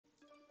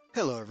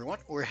Hello everyone,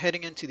 we're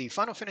heading into the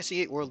Final Fantasy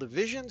VIII World of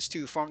Visions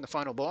to farm the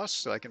final boss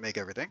so I can make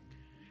everything.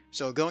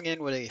 So going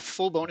in with a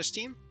full bonus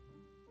team,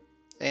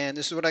 and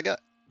this is what I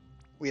got.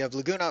 We have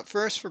Laguna up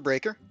first for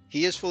Breaker.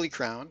 He is fully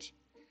crowned.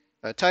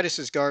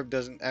 Titus's Garb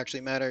doesn't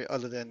actually matter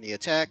other than the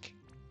attack.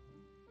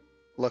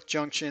 Luck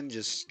Junction,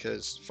 just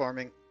because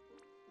farming.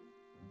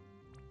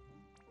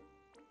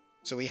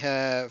 So we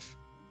have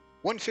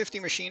 150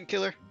 Machine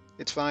Killer.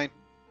 It's fine.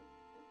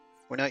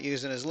 We're not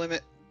using his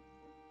limit.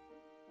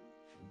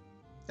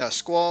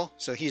 Squall,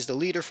 so he's the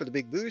leader for the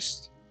big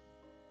boost.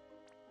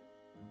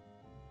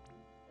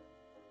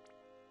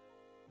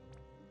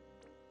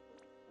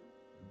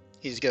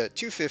 He's got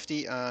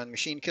 250 on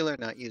Machine Killer,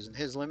 not using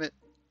his limit.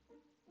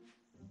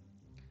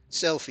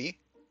 Selfie,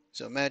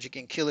 so magic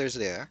and killers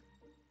there.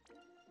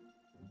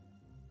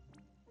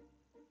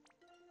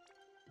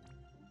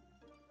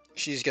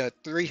 She's got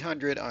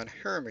 300 on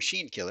her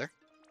Machine Killer.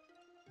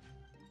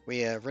 We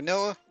have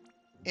Renoa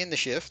in the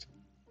shift.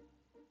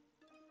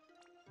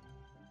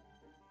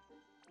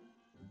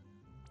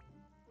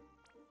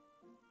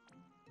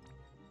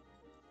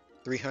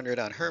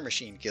 $300 on her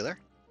Machine Killer.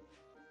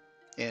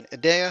 And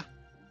Adea.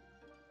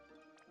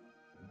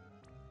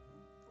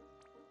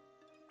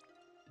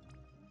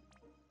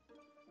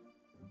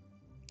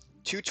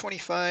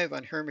 $225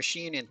 on her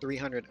machine and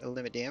 300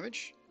 limit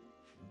damage.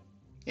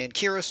 And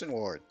Kiros and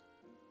Ward.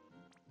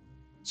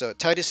 So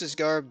Titus's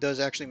Garb does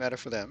actually matter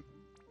for them.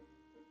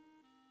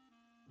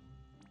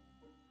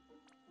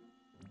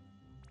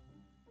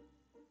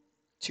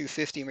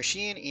 $250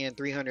 machine and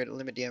 300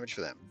 limit damage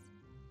for them.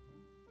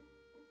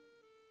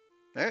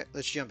 Alright,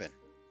 let's jump in.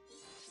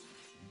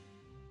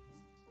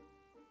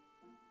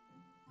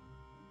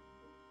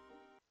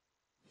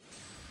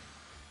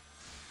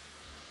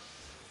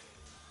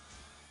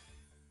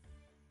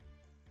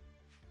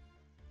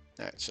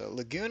 Alright, so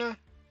Laguna,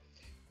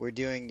 we're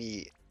doing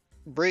the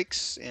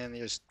breaks and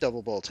there's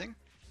double bolting.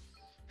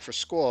 For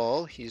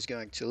Squall, he's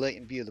going to light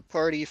and view the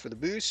party for the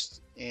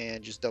boost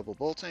and just double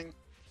bolting.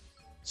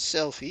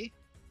 Selfie,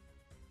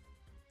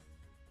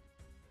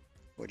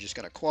 we're just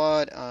going to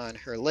quad on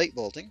her light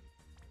bolting.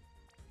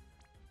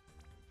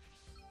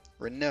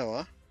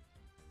 Renoa,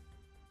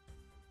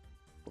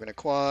 we're going to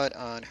quad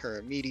on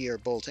her meteor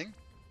bolting.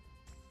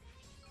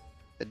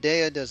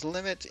 Adea does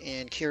limit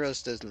and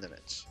Kiros does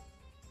limits.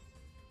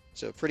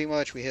 So pretty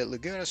much we hit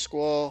Laguna,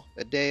 Squall,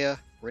 Adea,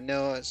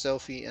 Renoa,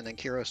 Selfie, and then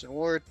Kiros and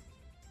Ward.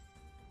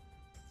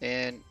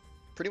 And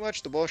pretty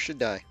much the boss should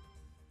die.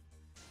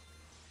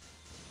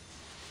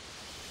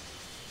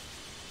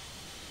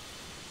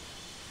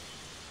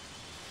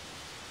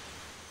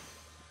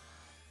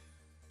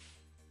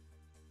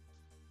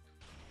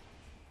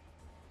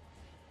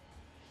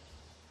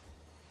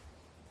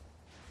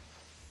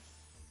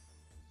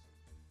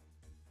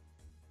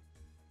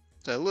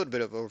 So a little bit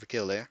of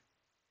overkill there.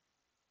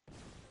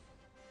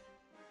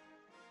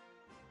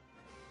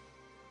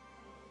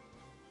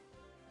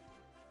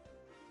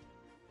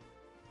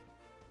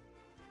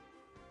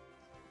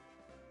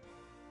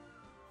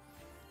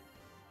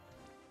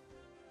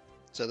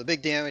 So the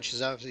big damage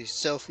is obviously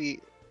Selfie,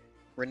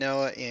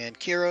 Renoa, and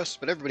Kiros,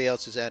 but everybody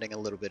else is adding a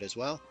little bit as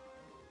well.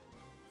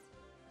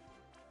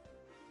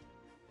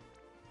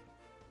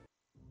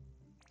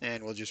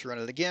 And we'll just run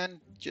it again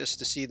just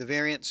to see the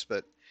variance,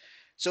 but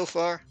so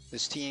far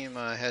this team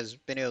has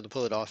been able to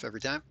pull it off every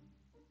time.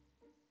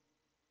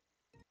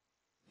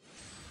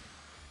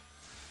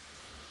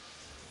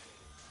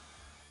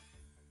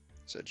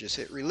 So just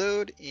hit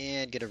reload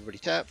and get everybody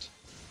tapped.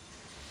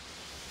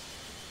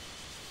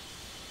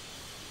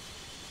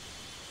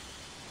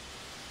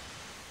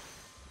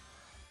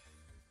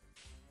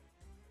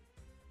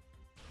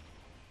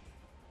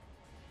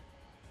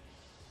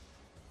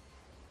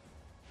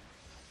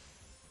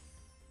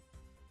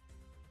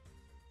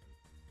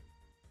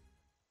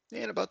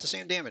 And about the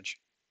same damage.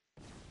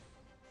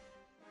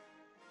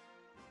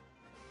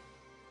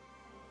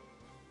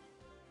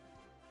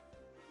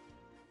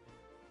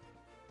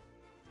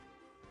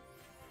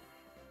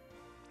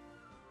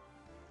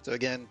 So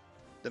again,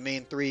 the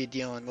main three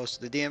dealing most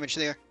of the damage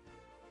there.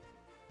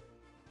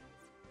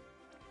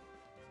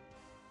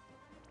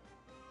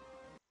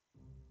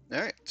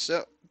 Alright,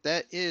 so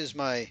that is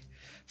my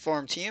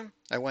farm team.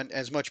 I went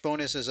as much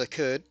bonus as I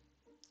could,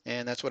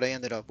 and that's what I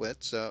ended up with.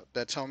 So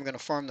that's how I'm going to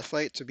farm the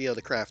fight to be able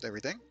to craft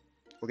everything.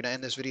 We're going to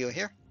end this video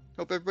here.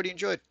 Hope everybody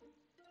enjoyed.